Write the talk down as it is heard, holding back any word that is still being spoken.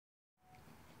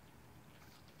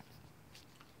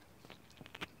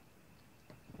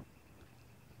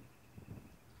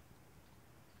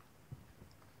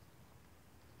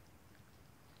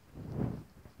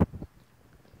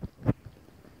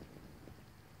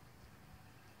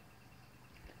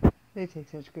They take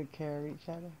such good care of each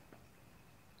other.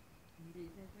 Indeed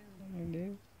they do. They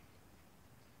do.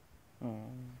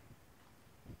 Oh.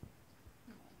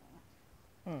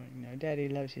 Oh, no, Daddy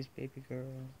loves his baby girl.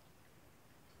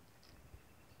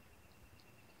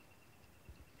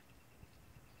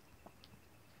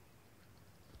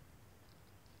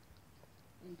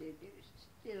 And they're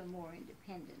still more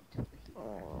independent over here.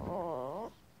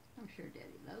 Oh. I'm sure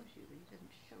Daddy loves you, but he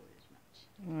doesn't show it as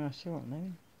much. She won't let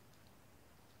him.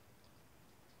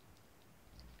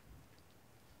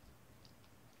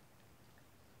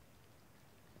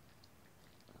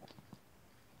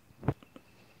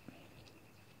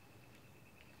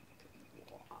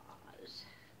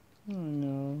 Oh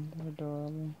no, they're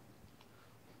adorable.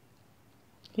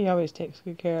 He always takes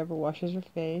good care of her, washes her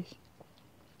face,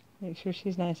 makes sure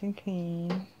she's nice and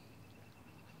clean.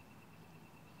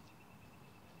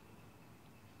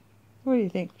 What do you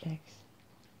think, Flex?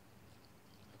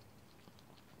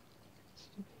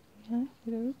 Huh?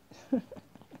 Hello?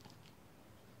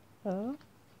 Oh?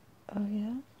 Oh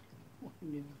yeah?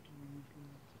 He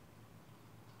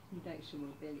likes your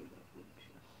belly button.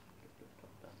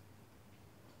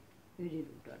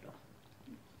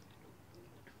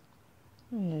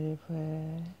 Really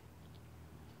pretty.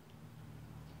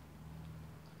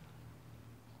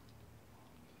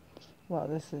 Well,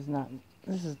 this is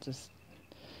just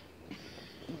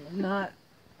not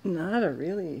a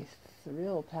really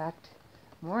thrill packed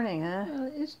morning, huh?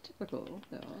 Well, it's typical,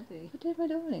 though. What did my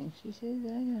doing? She says, I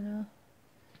don't know.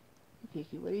 Hey,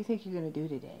 Kiki, what do you think you're gonna do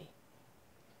today?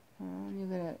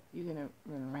 You're gonna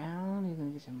run around? You're gonna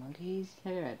get some monkeys?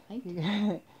 Hey, I'd like to.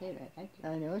 Hey, I'd like to.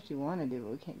 I know what you want to do,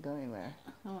 but we can't go anywhere.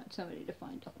 I want somebody to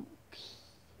find a monkey.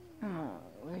 Oh,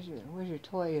 where's your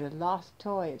toy? The lost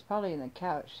toy. It's probably in the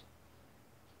couch.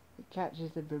 The couch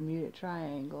is the Bermuda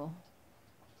Triangle.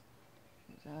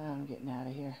 So I'm getting out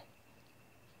of here.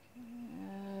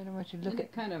 I don't want you to look Isn't at.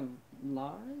 it kind of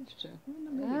large? So,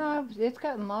 No, it's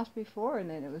gotten lost before, and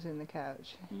then it was in the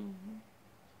couch.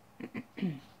 Mm-hmm.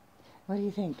 What do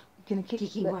you think? Gonna kick?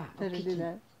 Kicking, wow. Let her do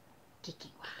that.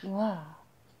 Kicking, Kicking, wow.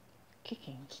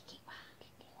 Kicking. Kicking, wow.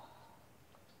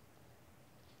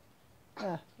 Kicking,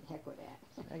 wow. Heck with that.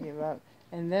 I give up.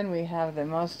 And then we have the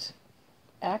most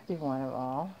active one of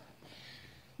all.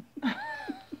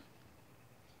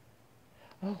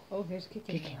 Oh, here's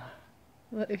kicking. Kicking.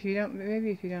 Well, if you don't,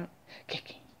 kicking.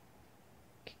 Kicking.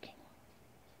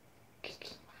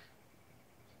 Kicking.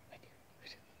 What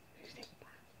do you think?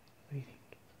 What do you think?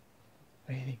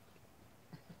 What do you think?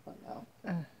 Oh, no.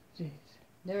 Oh, jeez.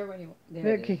 There when you...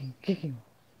 They're kicking, kicking.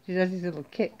 She does these little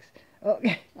kicks. Oh,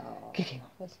 Oh, kicking.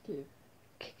 that's cute.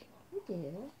 Kicking.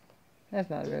 Yeah. That's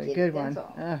not a really good one.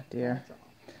 All. Oh, dear.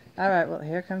 All. All right, well,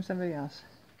 here comes somebody else.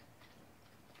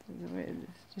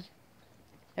 It's just,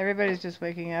 everybody's just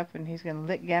waking up, and he's going to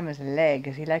lick Gamma's leg,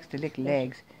 because he likes to lick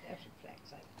legs.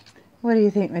 What do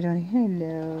you think, my darling?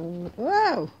 Hello.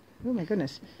 Whoa! Oh, my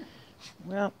goodness.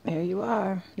 Well, here you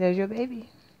are. There's your baby.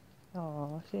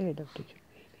 Oh, say hello to your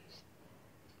babies.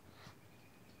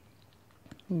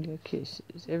 And your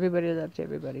kisses. Everybody loves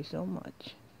everybody so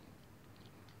much.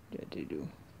 Yeah, they do.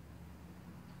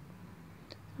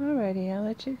 Alrighty, I'll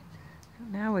let you.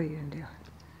 Now what are you going to do?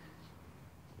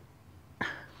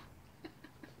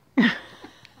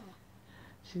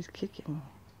 She's kicking.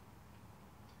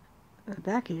 The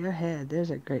back of your head,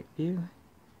 there's a great view.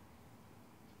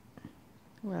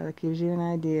 Well, it gives you an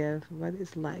idea of what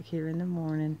it's like here in the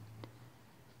morning.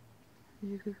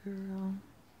 You good girl.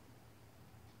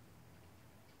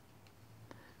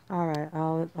 Alright,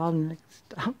 I'll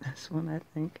stop this one, I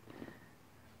think.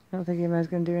 I don't think anybody's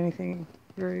going to do anything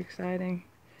very exciting.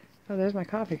 Oh, there's my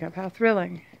coffee cup. How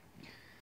thrilling.